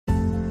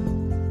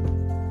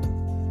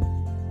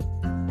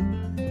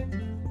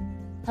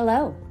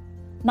Hello,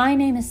 my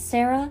name is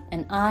Sarah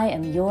and I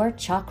am your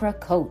chakra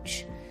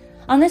coach.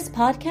 On this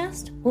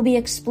podcast, we'll be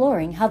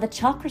exploring how the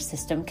chakra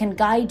system can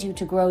guide you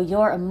to grow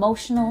your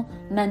emotional,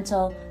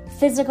 mental,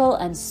 physical,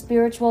 and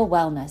spiritual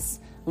wellness,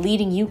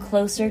 leading you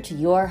closer to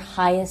your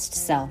highest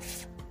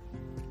self.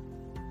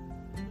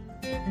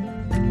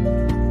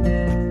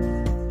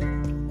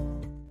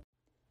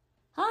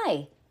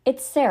 Hi,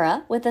 it's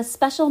Sarah with a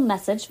special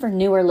message for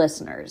newer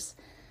listeners.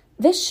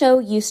 This show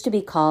used to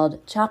be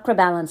called Chakra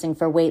Balancing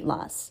for Weight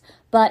Loss,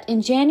 but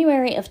in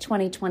January of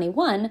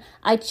 2021,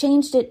 I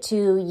changed it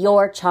to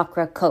Your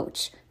Chakra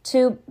Coach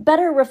to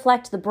better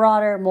reflect the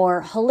broader,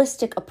 more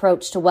holistic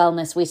approach to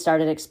wellness we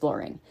started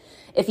exploring.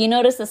 If you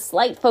notice a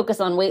slight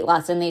focus on weight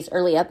loss in these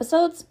early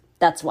episodes,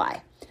 that's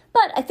why.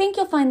 But I think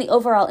you'll find the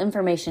overall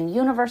information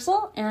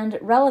universal and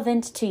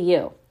relevant to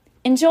you.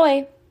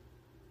 Enjoy!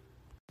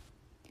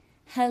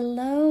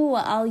 Hello,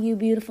 all you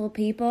beautiful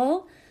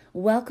people.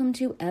 Welcome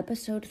to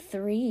episode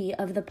 3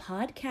 of the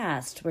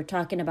podcast. We're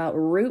talking about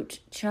root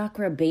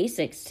chakra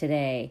basics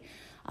today.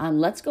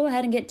 Let's go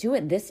ahead and get to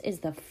it. This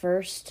is the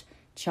first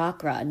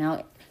chakra.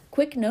 Now,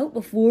 quick note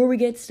before we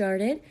get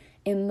started.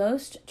 In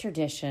most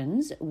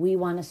traditions, we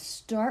want to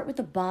start with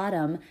the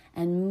bottom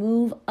and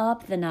move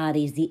up the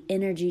nadis, the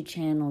energy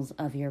channels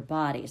of your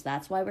bodies.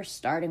 That's why we're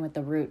starting with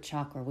the root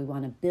chakra. We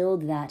want to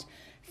build that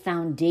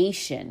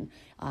foundation.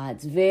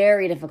 It's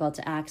very difficult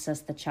to access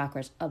the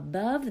chakras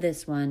above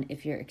this one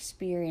if you're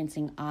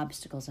experiencing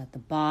obstacles at the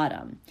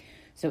bottom.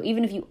 So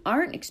even if you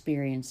aren't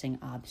experiencing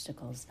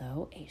obstacles,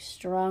 though, a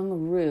strong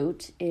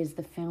root is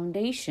the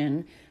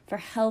foundation for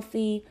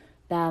healthy,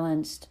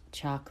 balanced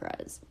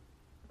chakras.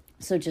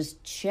 So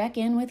just check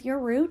in with your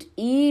root,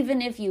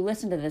 even if you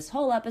listen to this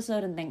whole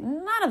episode and think,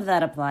 none of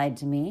that applied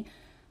to me.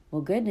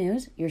 Well, good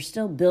news, you're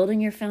still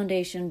building your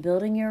foundation,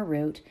 building your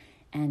root,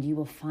 and you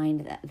will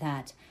find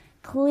that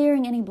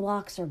clearing any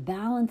blocks or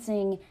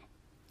balancing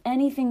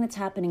anything that's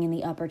happening in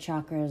the upper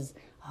chakras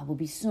will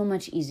be so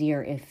much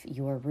easier if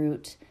your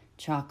root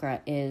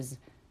chakra is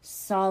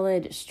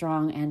solid,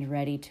 strong, and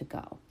ready to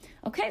go.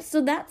 Okay, so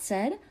that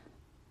said,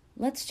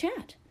 let's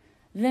chat.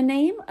 The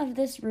name of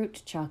this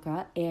root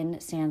chakra in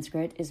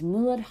Sanskrit is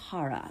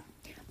Muladhara.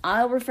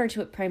 I'll refer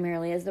to it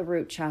primarily as the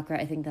root chakra.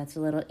 I think that's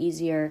a little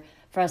easier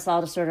for us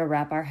all to sort of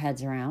wrap our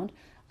heads around.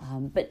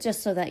 But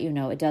just so that you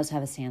know, it does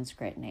have a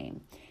Sanskrit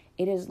name.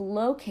 It is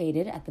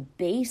located at the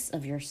base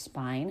of your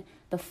spine,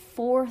 the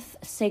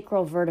 4th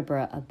sacral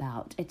vertebra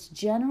about. It's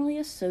generally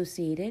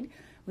associated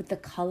with the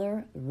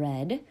color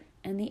red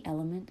and the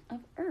element of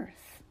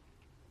earth.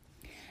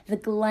 The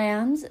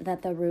glands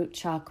that the root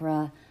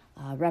chakra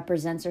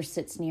represents or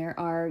sits near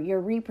are your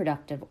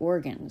reproductive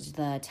organs,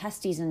 the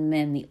testes in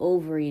men, the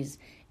ovaries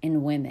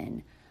in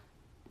women.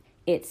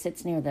 It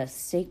sits near the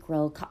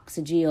sacral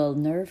coccygeal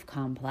nerve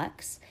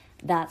complex.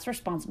 That's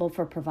responsible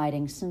for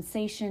providing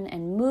sensation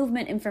and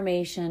movement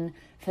information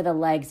for the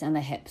legs and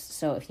the hips.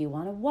 So if you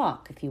want to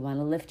walk, if you want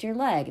to lift your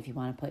leg, if you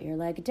want to put your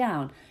leg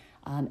down,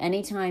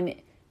 anytime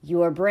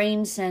your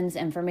brain sends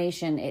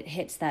information, it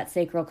hits that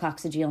sacral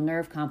coccygeal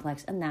nerve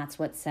complex, and that's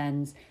what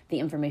sends the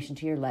information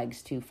to your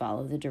legs to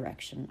follow the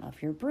direction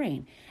of your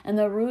brain. And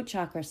the root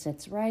chakra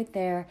sits right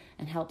there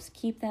and helps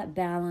keep that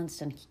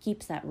balanced and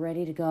keeps that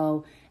ready to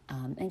go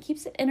and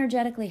keeps it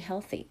energetically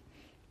healthy.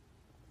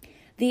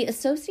 The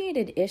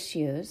associated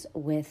issues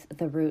with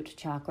the root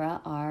chakra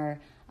are,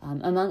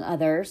 among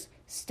others,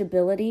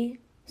 stability,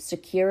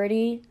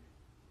 security,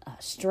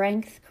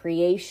 strength,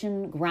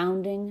 creation,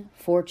 grounding,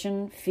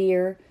 fortune,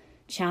 fear,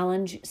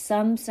 challenge,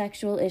 some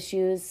sexual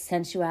issues,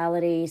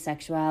 sensuality,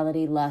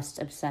 sexuality,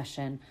 lust,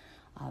 obsession.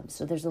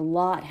 So there's a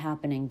lot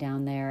happening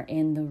down there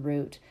in the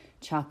root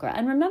chakra.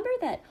 And remember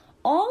that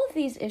all of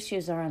these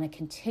issues are on a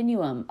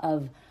continuum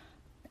of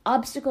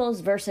obstacles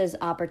versus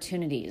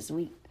opportunities.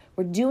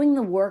 We're doing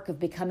the work of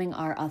becoming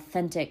our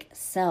authentic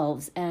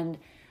selves, and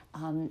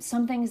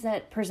some things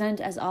that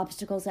present as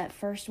obstacles at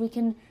first we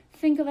can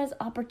think of as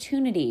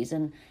opportunities,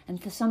 and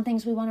for some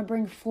things we want to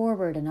bring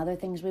forward and other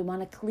things we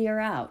want to clear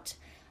out.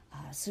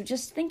 So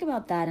just think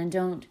about that,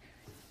 and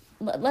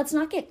let's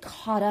not get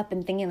caught up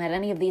in thinking that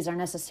any of these are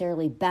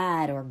necessarily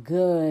bad or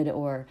good,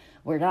 or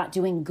we're not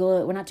doing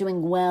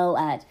well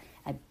at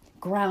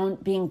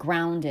being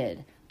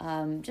grounded.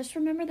 Just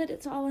remember that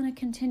it's all in a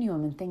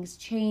continuum, and things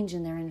change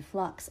and they're in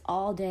flux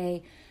all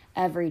day,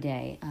 every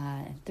day,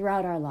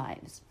 throughout our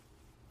lives.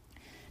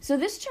 So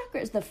this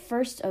chakra is the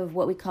first of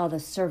what we call the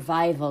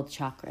survival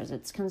chakras.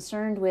 It's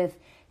concerned with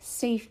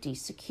safety,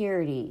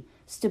 security,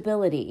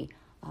 stability.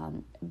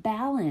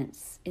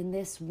 Balance in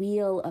this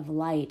wheel of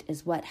light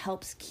is what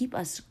helps keep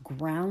us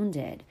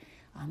grounded.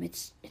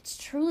 It's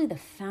truly the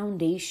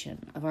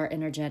foundation of our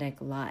energetic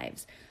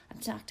lives.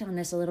 I've talked on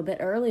this a little bit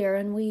earlier,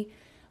 and we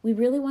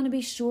really want to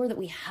be sure that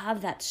we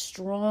have that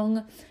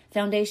strong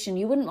foundation.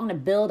 You wouldn't want to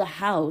build a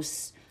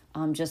house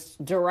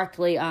just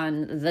directly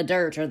on the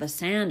dirt or the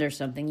sand or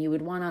something. You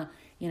would want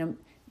to,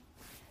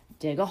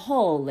 dig a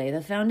hole, lay the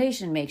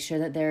foundation, make sure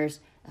that there's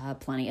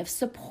plenty of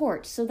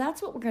support. So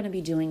that's what we're going to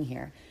be doing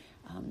here.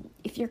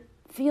 If you're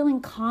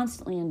feeling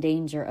constantly in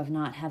danger of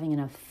not having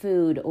enough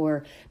food,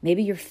 or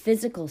maybe your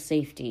physical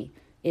safety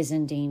is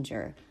in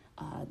danger,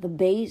 the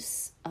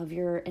base of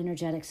your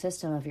energetic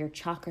system, of your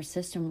chakra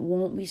system,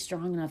 won't be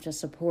strong enough to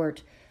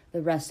support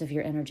the rest of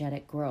your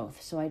energetic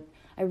growth. So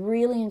I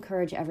really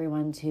encourage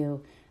everyone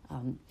to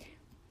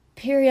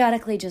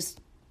periodically just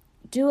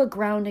do a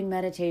grounding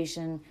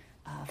meditation,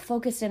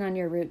 focus in on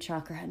your root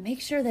chakra, and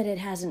make sure that it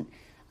hasn't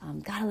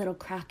got a little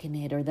crack in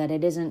it, or that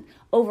it isn't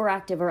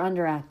overactive or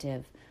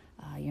underactive.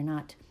 You're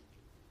not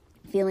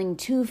feeling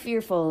too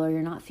fearful, or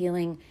you're not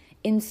feeling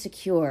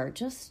insecure.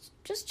 Just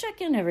check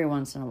in every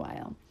once in a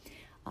while.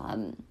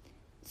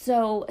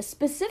 So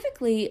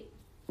specifically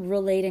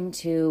relating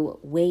to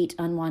weight,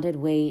 unwanted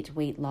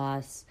weight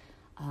loss,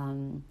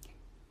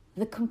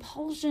 the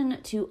compulsion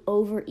to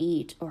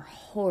overeat or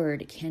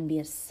hoard can be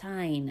a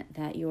sign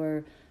that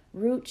your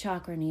root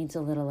chakra needs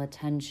a little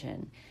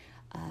attention.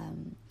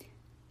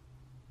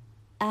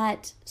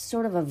 At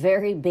sort of a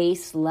very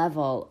base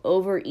level,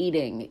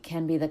 overeating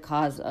can be the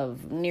cause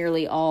of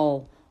nearly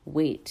all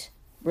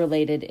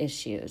weight-related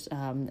issues,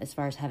 as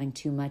far as having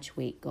too much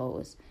weight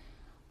goes.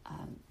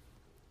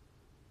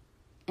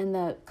 And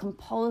the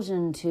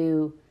compulsion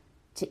to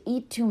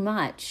eat too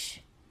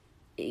much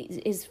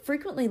is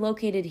frequently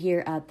located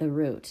here at the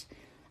root.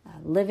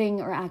 Living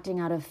or acting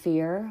out of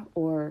fear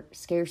or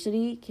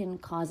scarcity can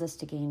cause us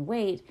to gain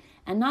weight,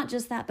 and not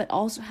just that, but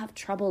also have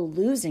trouble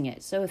losing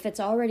it. So if it's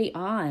already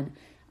on,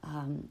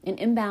 an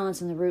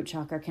imbalance in the root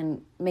chakra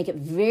can make it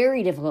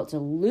very difficult to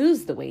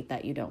lose the weight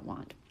that you don't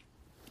want.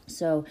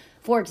 So,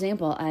 for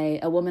example,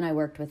 a woman I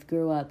worked with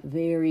grew up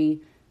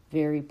very,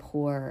 very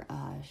poor.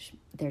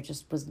 There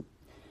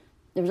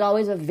was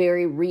always a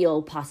very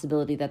real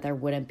possibility that there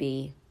wouldn't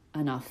be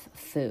enough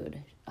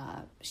food.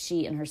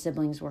 She and her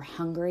siblings were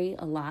hungry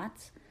a lot.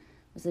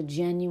 It was a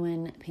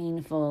genuine,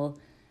 painful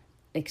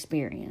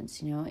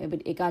experience.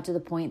 It got to the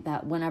point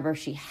that whenever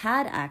she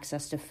had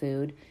access to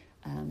food,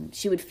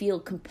 she would feel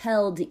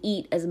compelled to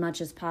eat as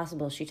much as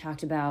possible. She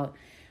talked about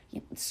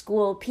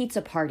school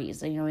pizza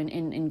parties,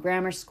 in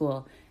grammar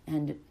school,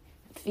 and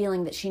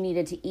feeling that she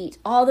needed to eat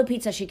all the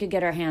pizza she could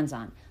get her hands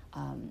on.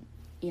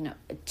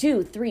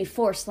 2, 3,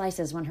 4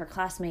 slices, when her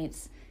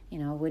classmates,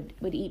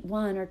 would eat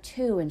 1 or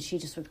 2, and she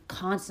just would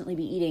constantly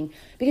be eating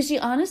because she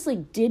honestly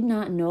did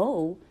not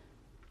know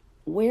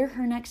where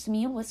her next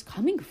meal was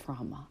coming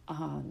from.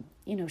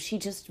 She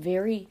just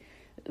there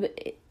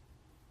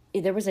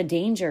was a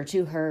danger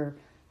to her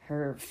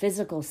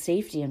physical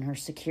safety and her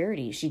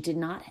security. She did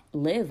not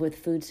live with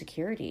food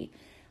security.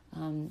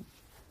 And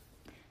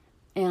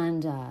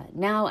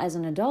now as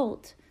an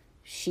adult,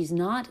 she's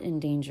not in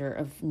danger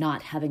of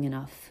not having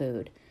enough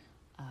food.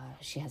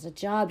 She has a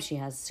job, she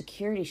has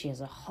security, she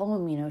has a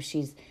home,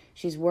 she's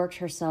worked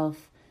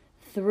herself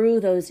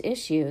through those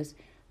issues,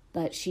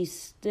 but she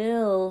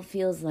still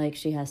feels like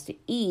she has to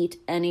eat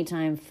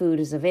anytime food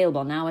is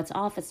available. Now it's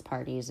office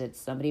parties, it's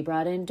somebody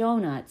brought in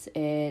donuts,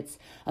 it's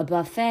a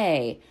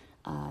buffet.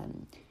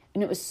 And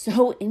it was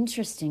so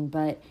interesting,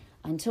 but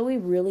until we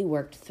really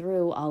worked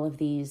through all of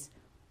these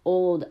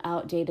old,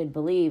 outdated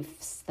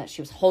beliefs that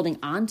she was holding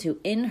on to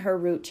in her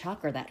root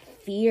chakra, that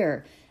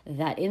fear,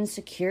 that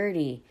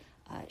insecurity,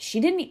 she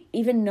didn't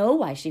even know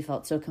why she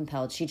felt so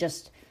compelled. She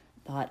just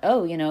thought,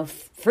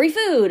 free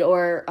food,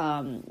 or,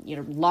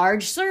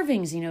 large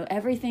servings,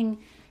 everything.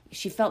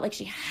 She felt like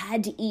she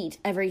had to eat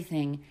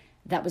everything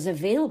that was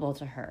available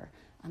to her.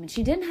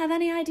 She didn't have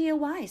any idea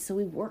why. So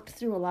we worked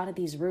through a lot of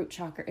these root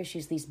chakra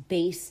issues, these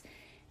base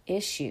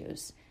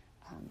issues.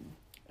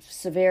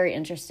 So very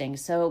interesting.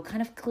 So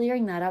kind of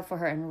clearing that up for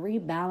her and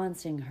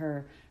rebalancing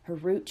her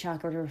root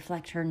chakra to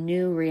reflect her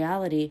new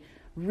reality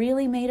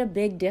really made a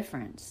big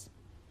difference.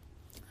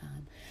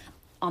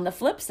 On the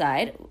flip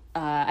side,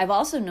 I've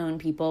also known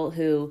people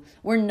who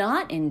were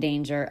not in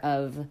danger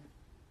of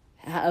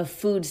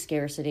food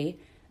scarcity,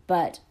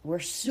 but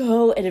were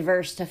so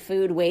adverse to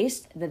food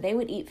waste that they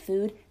would eat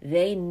food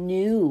they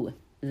knew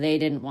they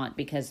didn't want,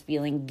 because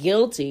feeling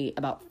guilty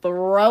about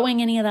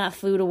throwing any of that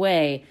food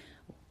away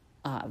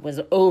was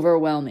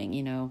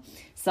overwhelming.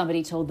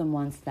 Somebody told them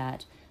once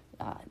that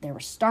there were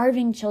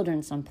starving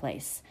children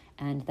someplace,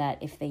 and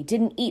that if they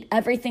didn't eat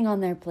everything on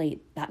their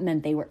plate, that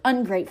meant they were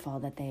ungrateful,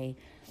 that they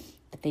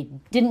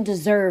didn't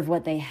deserve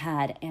what they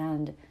had.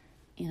 And,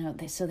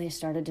 so they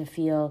started to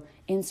feel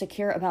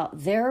insecure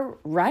about their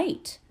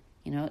right.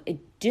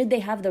 Did they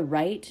have the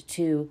right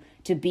to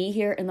be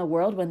here in the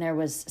world when there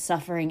was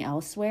suffering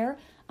elsewhere?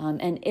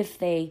 And if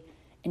they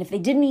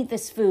didn't eat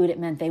this food, it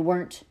meant they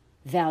weren't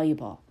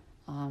valuable.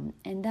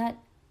 And that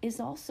is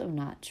also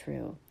not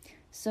true.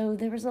 So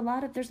there's a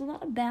lot of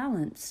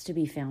balance to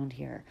be found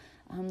here.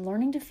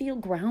 Learning to feel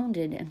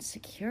grounded and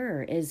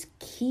secure is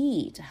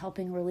key to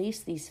helping release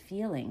these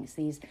feelings,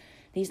 these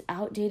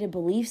outdated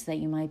beliefs that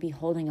you might be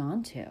holding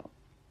on to.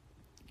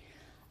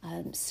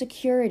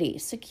 Security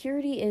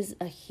is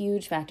a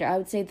huge factor. I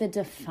would say the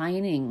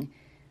defining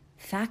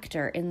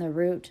factor in the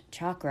root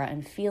chakra,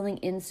 and feeling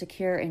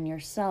insecure in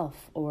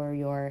yourself or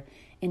your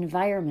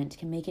environment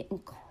can make it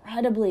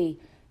incredibly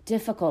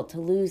difficult to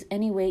lose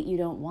any weight you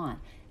don't want.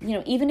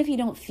 Even if you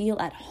don't feel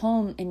at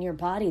home in your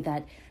body,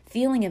 that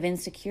feeling of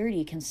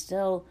insecurity can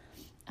still,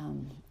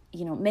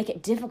 make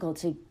it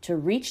difficult to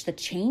reach the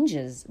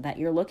changes that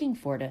you're looking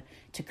for,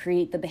 to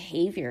create the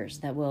behaviors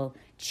that will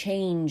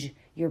change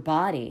your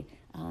body,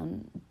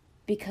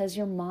 because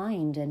your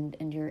mind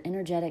and your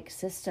energetic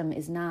system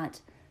is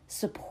not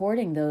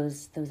supporting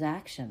those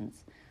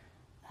actions.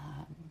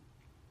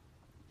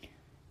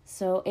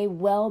 So a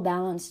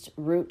well-balanced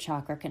root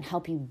chakra can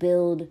help you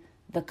build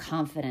the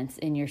confidence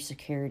in your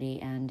security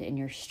and in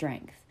your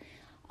strength.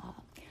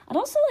 I'd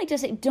also like to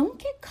say, don't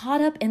get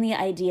caught up in the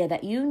idea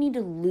that you need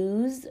to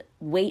lose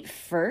weight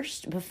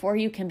first before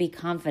you can be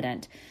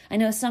confident. I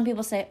know some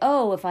people say,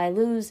 oh, if I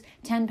lose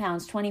 10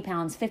 pounds, 20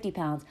 pounds, 50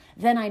 pounds,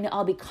 then I know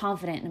I'll be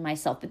confident in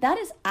myself. But that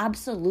is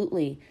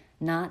absolutely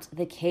not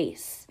the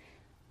case.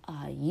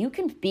 You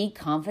can be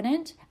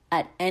confident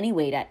at any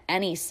weight, at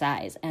any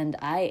size. And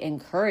I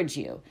encourage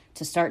you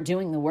to start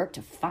doing the work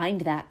to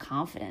find that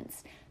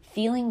confidence.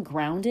 Feeling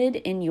grounded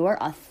in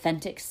your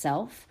authentic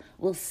self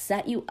will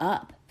set you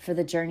up for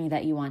the journey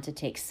that you want to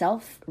take.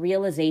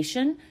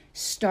 Self-realization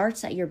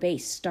starts at your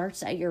base,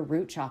 starts at your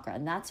root chakra.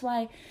 And that's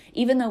why,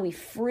 even though we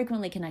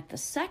frequently connect the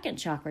second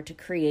chakra to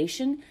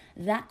creation,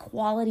 that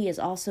quality is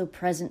also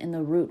present in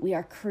the root. We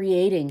are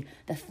creating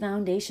the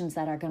foundations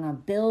that are going to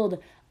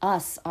build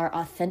us, our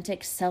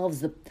authentic selves,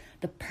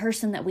 the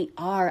person that we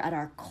are at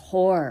our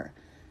core.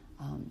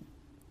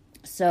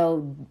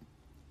 So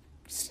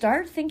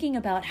start thinking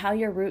about how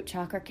your root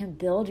chakra can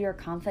build your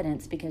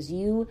confidence, because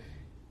you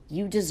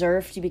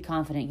deserve to be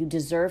confident. You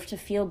deserve to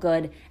feel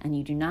good, and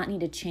you do not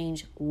need to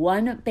change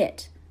one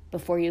bit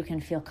before you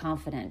can feel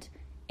confident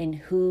in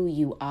who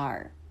you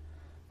are.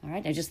 All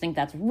right. I just think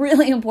that's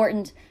really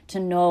important to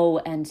know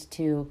and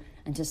to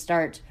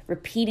start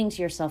repeating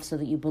to yourself so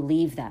that you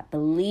believe that.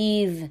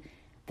 Believe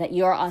that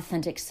your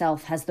authentic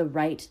self has the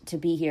right to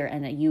be here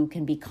and that you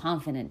can be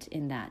confident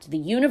in that. The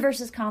universe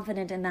is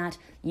confident in that.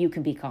 You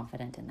can be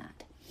confident in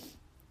that.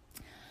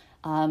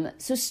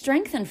 So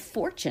strength and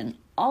fortune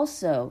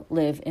also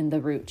live in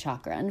the root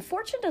chakra. And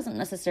fortune doesn't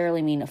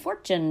necessarily mean a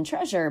fortune,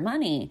 treasure,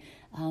 money.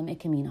 It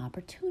can mean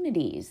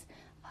opportunities.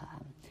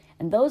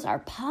 And those are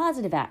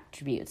positive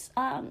attributes.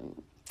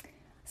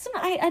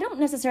 I don't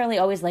necessarily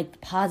always like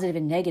positive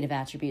and negative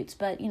attributes,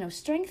 but,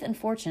 strength and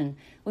fortune,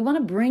 we want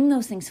to bring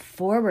those things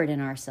forward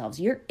in ourselves.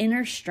 Your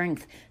inner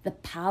strength, the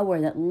power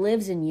that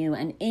lives in you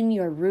and in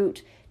your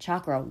root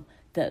chakra,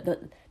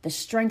 the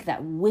strength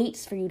that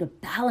waits for you to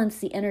balance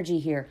the energy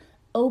here,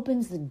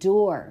 opens the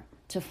door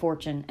to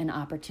fortune and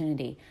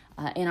opportunity.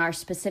 In our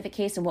specific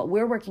case and what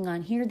we're working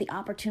on here, the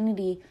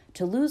opportunity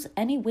to lose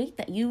any weight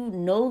that you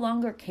no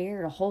longer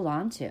care to hold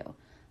on to.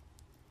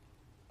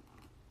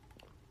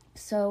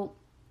 So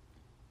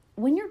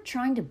when you're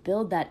trying to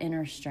build that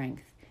inner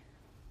strength,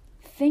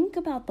 think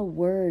about the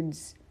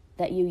words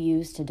that you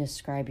use to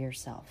describe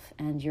yourself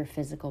and your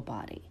physical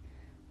body.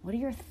 What are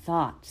your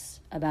thoughts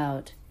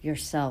about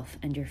yourself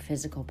and your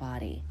physical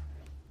body?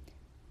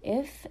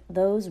 If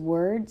those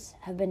words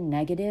have been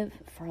negative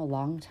for a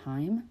long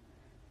time,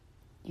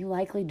 you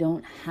likely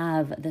don't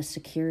have the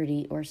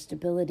security or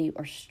stability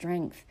or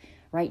strength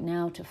right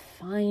now to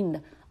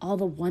find all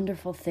the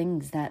wonderful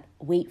things that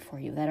wait for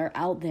you, that are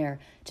out there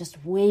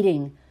just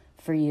waiting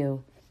for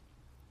you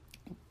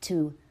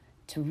to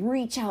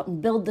reach out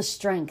and build the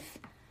strength,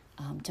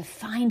 to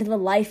find the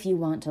life you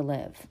want to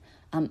live.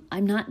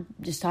 I'm not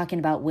just talking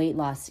about weight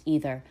loss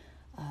either.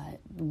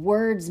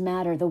 Words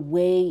matter. The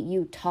way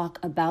you talk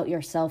about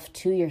yourself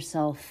to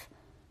yourself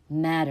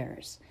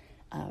matters.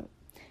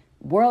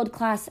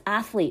 World-class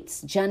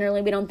athletes,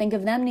 generally we don't think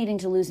of them needing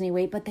to lose any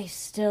weight, but they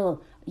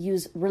still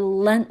use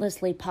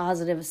relentlessly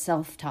positive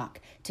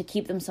self-talk to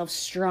keep themselves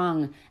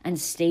strong and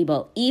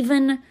stable.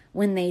 Even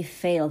when they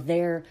fail,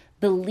 their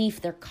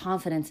belief, their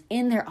confidence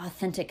in their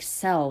authentic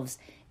selves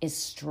is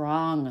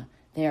strong.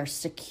 They are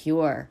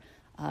secure.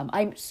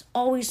 I'm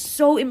always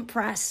so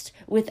impressed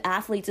with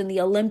athletes in the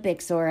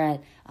Olympics or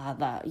at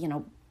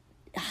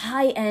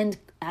high-end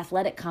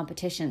athletic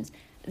competitions.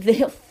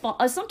 They'll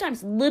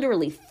sometimes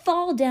literally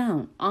fall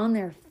down on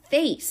their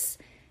face,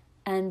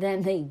 and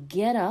then they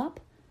get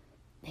up,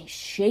 they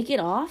shake it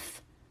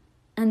off,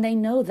 and they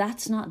know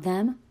that's not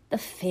them. The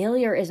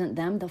failure isn't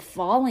them. The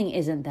falling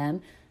isn't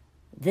them.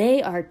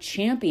 They are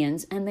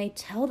champions, and they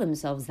tell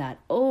themselves that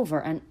over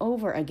and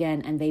over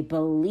again, and they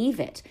believe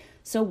it.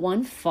 So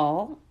one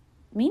fall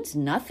means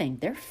nothing.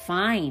 They're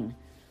fine.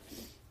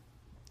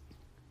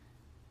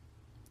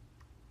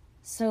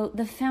 So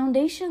the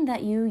foundation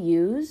that you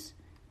use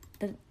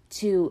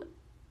to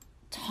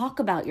talk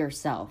about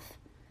yourself,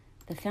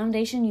 the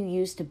foundation you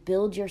use to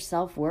build your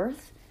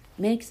self-worth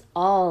makes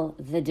all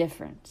the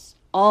difference.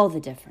 All the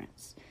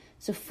difference.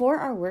 So for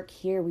our work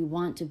here, we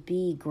want to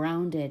be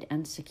grounded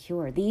and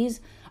secure.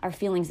 These are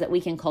feelings that we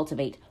can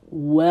cultivate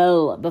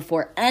well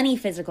before any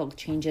physical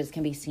changes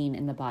can be seen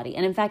in the body.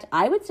 And in fact,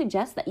 I would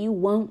suggest that you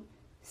won't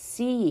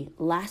see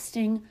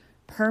lasting,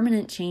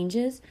 permanent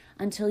changes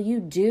until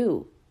you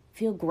do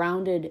feel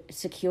grounded,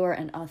 secure,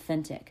 and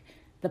authentic.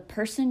 The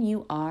person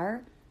you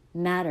are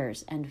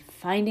matters, and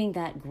finding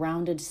that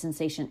grounded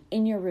sensation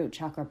in your root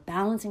chakra,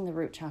 balancing the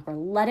root chakra,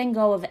 letting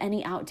go of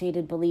any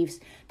outdated beliefs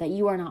that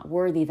you are not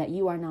worthy, that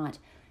you are not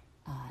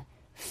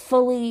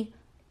fully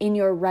in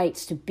your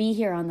rights to be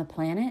here on the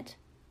planet.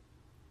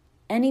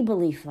 Any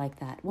belief like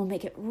that will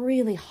make it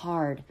really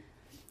hard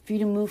for you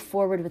to move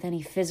forward with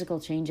any physical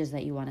changes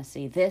that you want to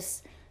see.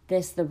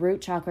 The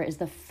root chakra is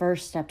the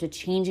first step to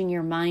changing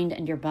your mind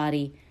and your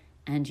body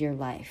and your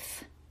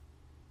life.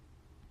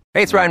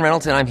 Hey, it's Ryan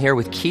Reynolds, and I'm here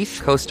with Keith,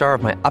 co-star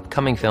of my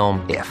upcoming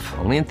film, If,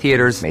 only in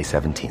theaters May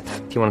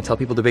 17th. Do you want to tell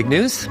people the big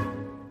news?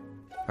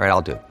 All right,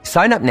 I'll do it.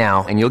 Sign up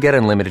now and you'll get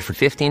unlimited for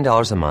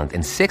 $15 a month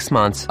and 6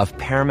 months of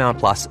Paramount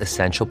Plus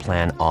Essential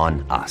Plan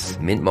on us.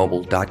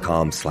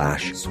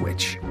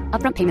 MintMobile.com/switch.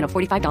 Upfront payment of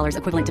 $45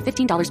 equivalent to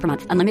 $15 per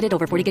month. Unlimited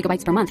over 40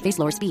 gigabytes per month. Face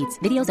lower speeds.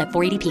 Videos at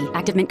 480p.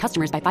 Active Mint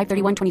customers by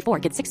 531.24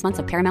 get 6 months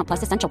of Paramount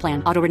Plus Essential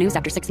Plan. Auto renews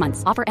after 6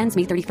 months. Offer ends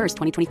May 31st,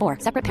 2024.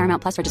 Separate Paramount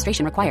Plus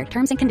registration required.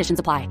 Terms and conditions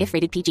apply if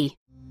rated PG.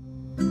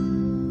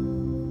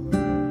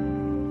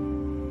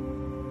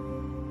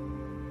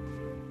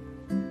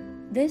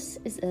 This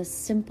is a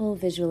simple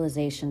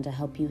visualization to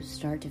help you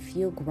start to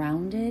feel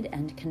grounded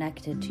and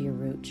connected to your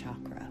root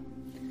chakra.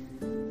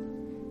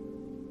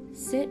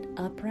 Sit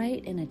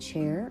upright in a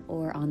chair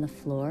or on the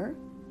floor,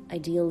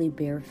 ideally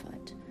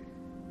barefoot.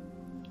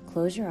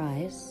 Close your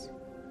eyes.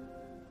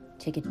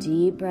 Take a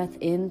deep breath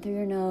in through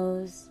your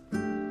nose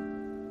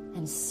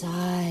and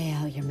sigh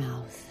out your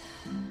mouth.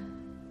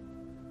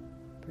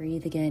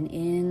 Breathe again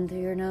in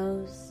through your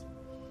nose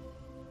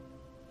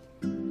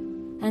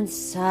and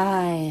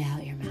sigh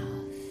out your mouth.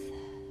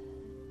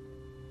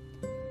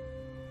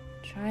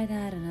 Try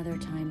that another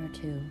time or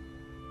two.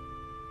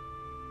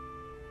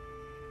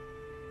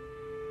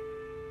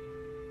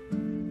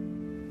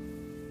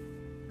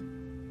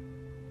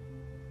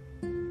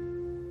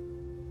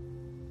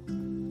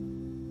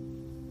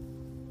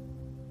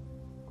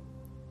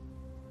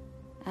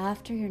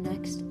 After your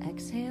next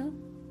exhale,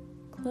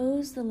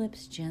 close the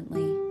lips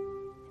gently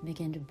and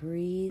begin to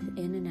breathe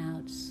in and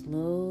out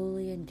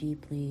slowly and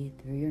deeply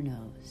through your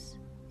nose.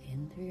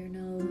 In through your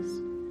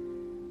nose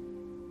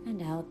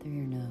and out through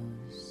your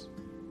nose.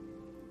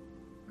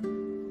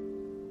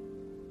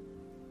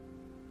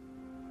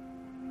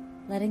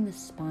 Letting the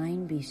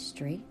spine be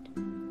straight,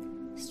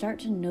 start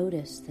to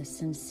notice the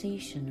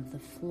sensation of the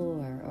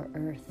floor or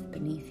earth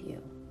beneath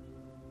you,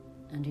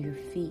 under your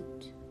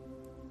feet,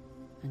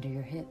 under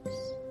your hips.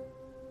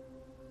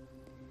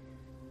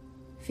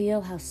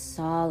 Feel how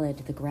solid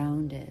the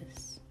ground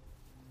is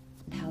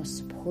and how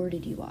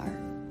supported you are.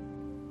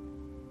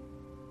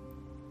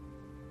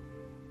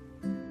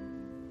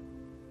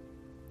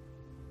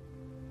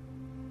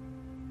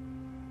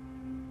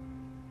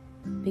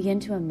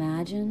 Begin to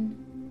imagine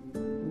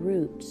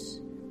roots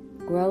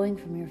growing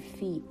from your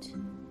feet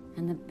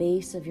and the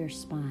base of your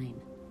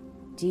spine,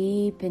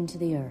 deep into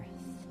the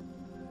earth,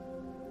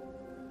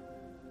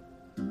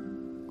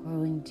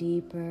 growing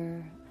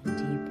deeper and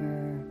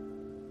deeper,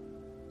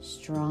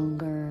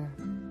 stronger,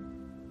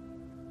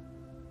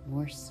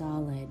 more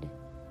solid.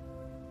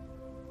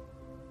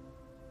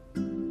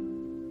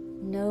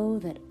 Know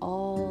that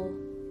all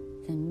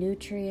the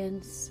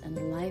nutrients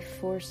and life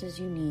forces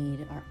you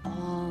need are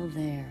all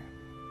there,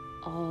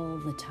 all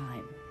the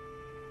time.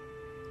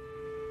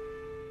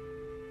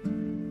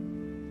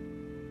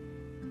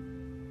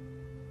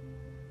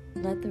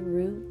 Let the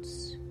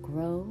roots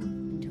grow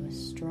into a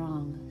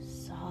strong,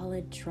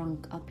 solid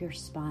trunk up your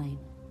spine.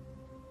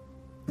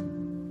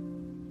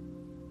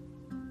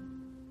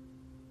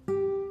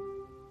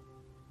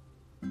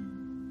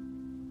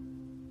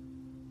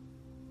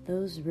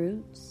 Those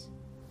roots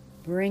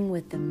bring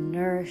with them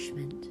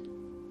nourishment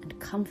and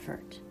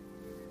comfort.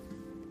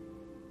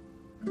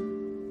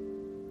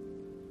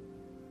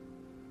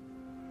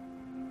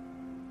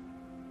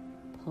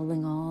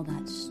 Pulling all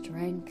that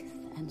strength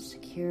and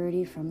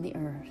security from the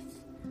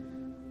earth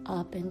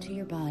up into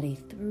your body,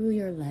 through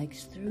your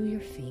legs, through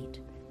your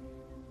feet,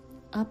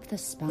 up the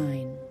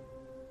spine,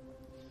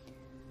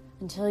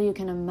 until you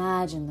can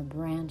imagine the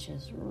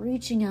branches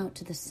reaching out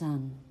to the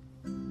sun.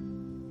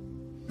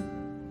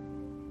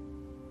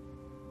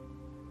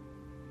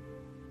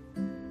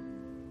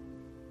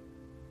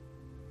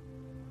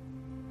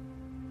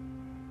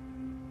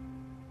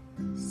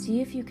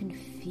 See if you can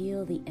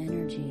feel the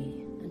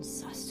energy and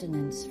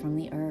sustenance from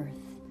the earth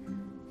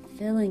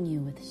filling you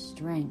with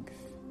strength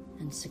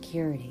and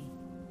security.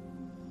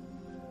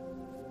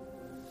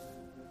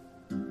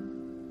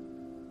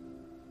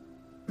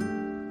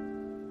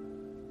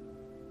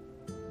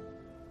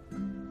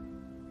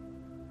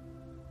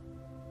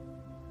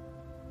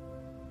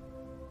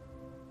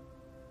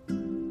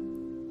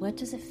 What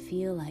does it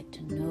feel like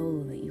to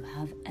know that you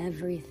have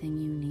everything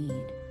you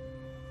need?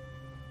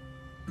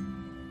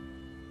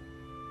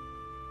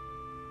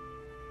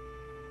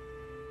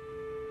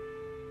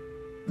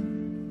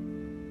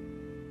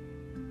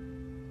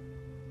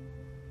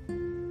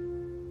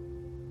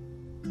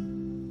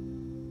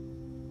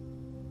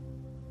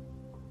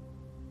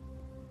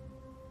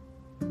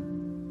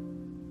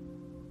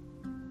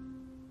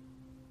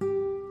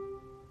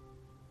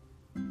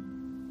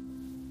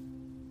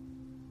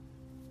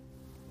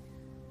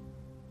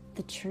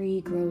 the tree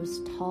grows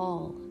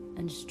tall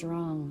and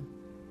strong,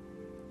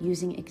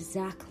 using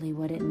exactly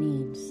what it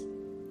needs,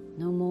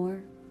 no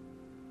more,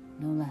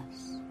 no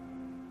less.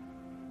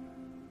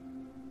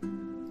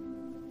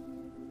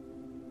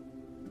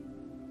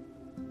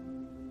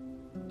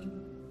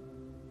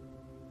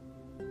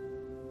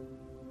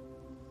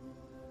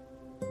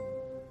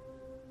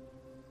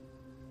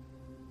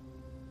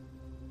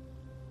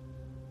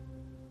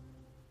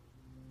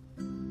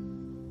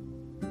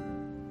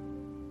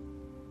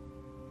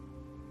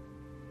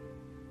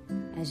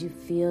 As you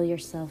feel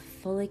yourself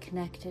fully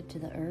connected to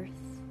the earth,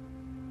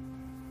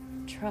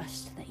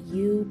 trust that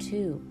you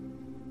too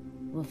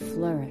will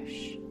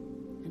flourish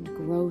and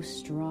grow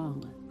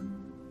strong.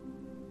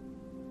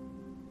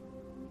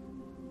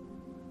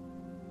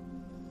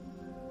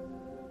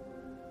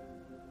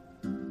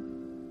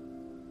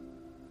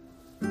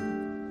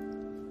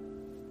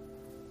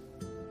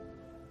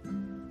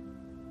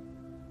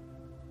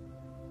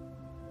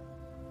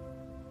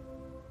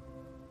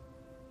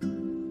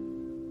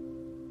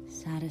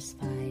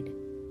 Satisfied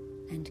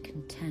and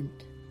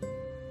content,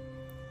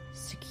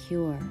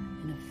 secure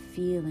in a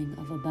feeling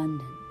of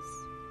abundance.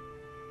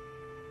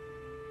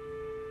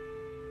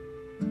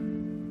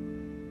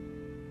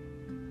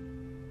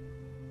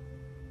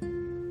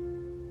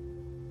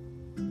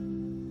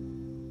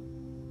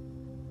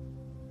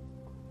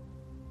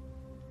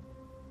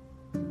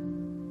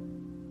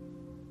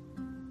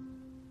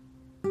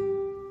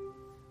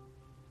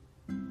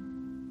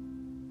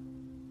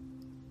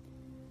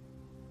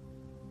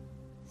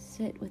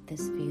 Sit with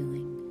this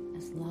feeling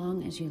as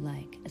long as you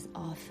like, as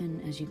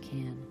often as you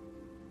can.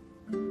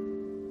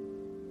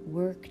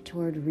 Work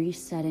toward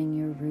resetting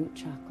your root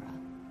chakra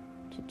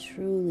to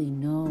truly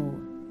know,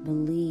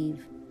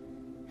 believe,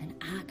 and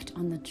act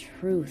on the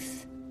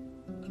truth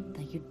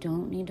that you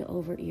don't need to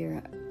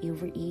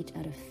overeat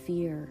out of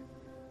fear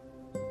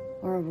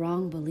or a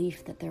wrong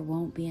belief that there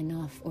won't be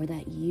enough or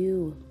that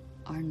you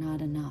are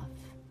not enough.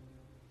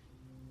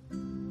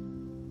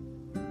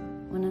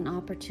 When an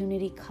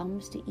opportunity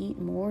comes to eat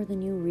more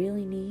than you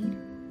really need,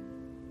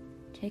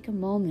 take a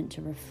moment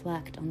to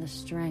reflect on the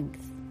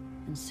strength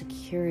and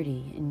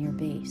security in your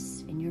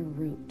base, in your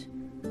root.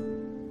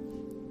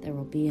 There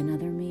will be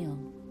another meal,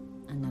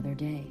 another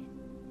day.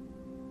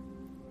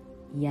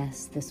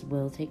 Yes, this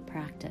will take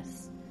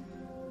practice.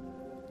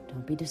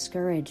 Don't be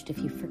discouraged if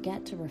you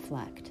forget to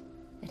reflect.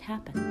 It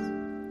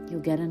happens. You'll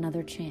get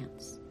another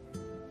chance.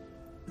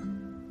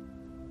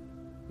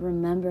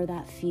 Remember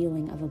that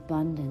feeling of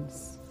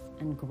abundance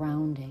and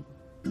grounding.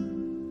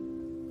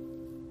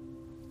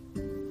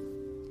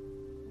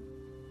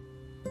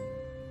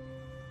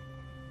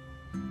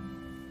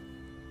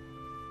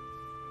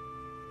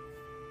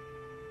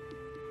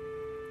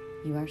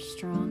 You are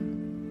strong.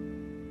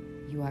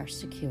 You are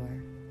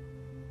secure.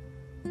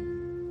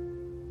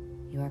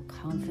 You are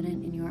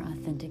confident in your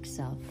authentic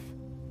self.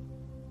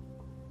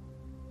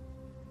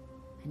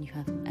 And you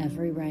have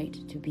every right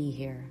to be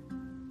here.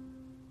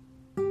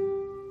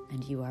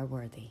 And you are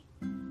worthy.